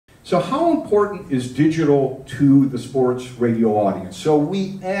So how important is digital to the sports radio audience? So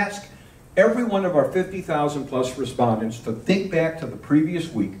we ask every one of our 50,000 plus respondents to think back to the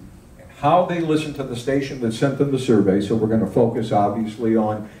previous week and how they listened to the station that sent them the survey. So we're going to focus obviously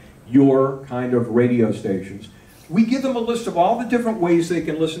on your kind of radio stations. We give them a list of all the different ways they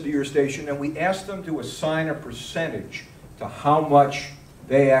can listen to your station, and we ask them to assign a percentage to how much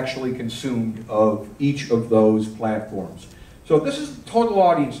they actually consumed of each of those platforms. So this is the total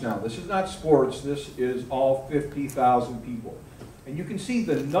audience now. This is not sports. This is all 50,000 people. And you can see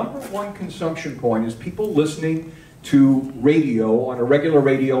the #1 consumption point is people listening to radio on a regular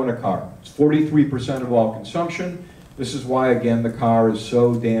radio in a car. It's 43% of all consumption. This is why, again, the car is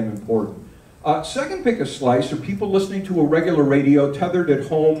so damn important. Second biggest slice are people listening to a regular radio tethered at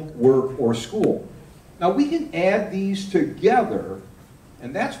home, work, or school. Now we can add these together,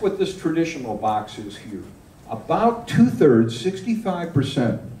 and that's what this traditional box is here. About 2/3,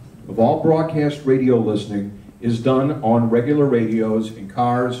 65% of all broadcast radio listening is done on regular radios in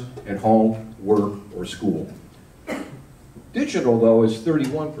cars, at home, work, or school. Digital, though, is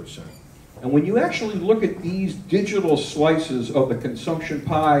 31%. And when you actually look at these digital slices of the consumption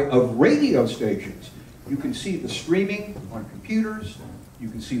pie of radio stations, you can see the streaming on computers, you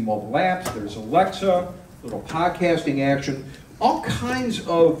can see mobile apps, there's Alexa, little podcasting action, all kinds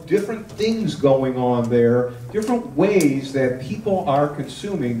of different things going on there, different ways that people are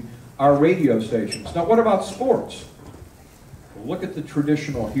consuming our radio stations. Now, what about sports? Well, look at the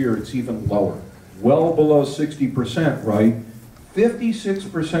traditional here, it's even lower. Well below 60%, right?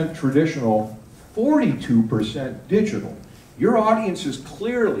 56% traditional, 42% digital. Your audience is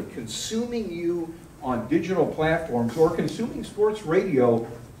clearly consuming you on digital platforms or consuming sports radio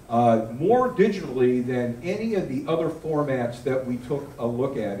more digitally than any of the other formats that we took a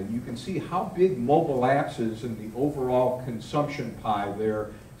look at. And you can see how big mobile apps is in the overall consumption pie there.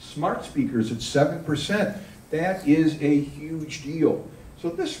 Smart speakers at 7%. That is a huge deal. So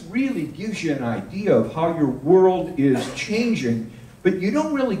this really gives you an idea of how your world is changing, but you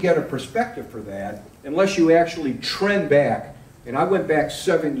don't really get a perspective for that unless you actually trend back. And I went back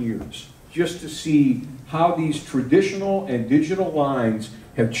 7 years just to see how these traditional and digital lines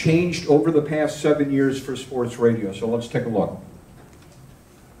have changed over the past 7 years for sports radio. So let's take a look.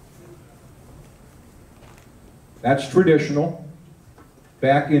 That's traditional.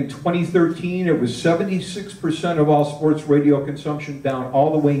 Back in 2013, it was 76% of all sports radio consumption, down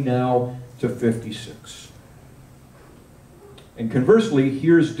all the way now to 56%. And conversely,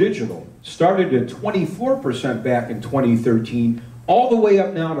 here's digital. Started at 24% back in 2013, all the way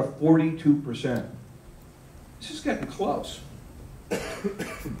up now to 42%. This is getting close.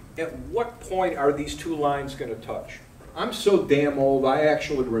 At what point are these two lines going to touch? I'm so damn old, I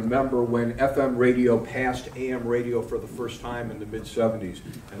actually remember when FM radio passed AM radio for the first time in the mid-70s.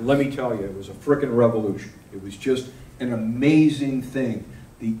 And let me tell you, it was a frickin' revolution. It was just an amazing thing.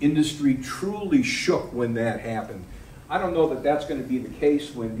 The industry truly shook when that happened. I don't know that that's going to be the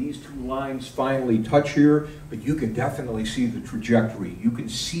case when these two lines finally touch here, but you can definitely see the trajectory. You can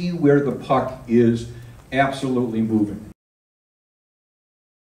see where the puck is absolutely moving.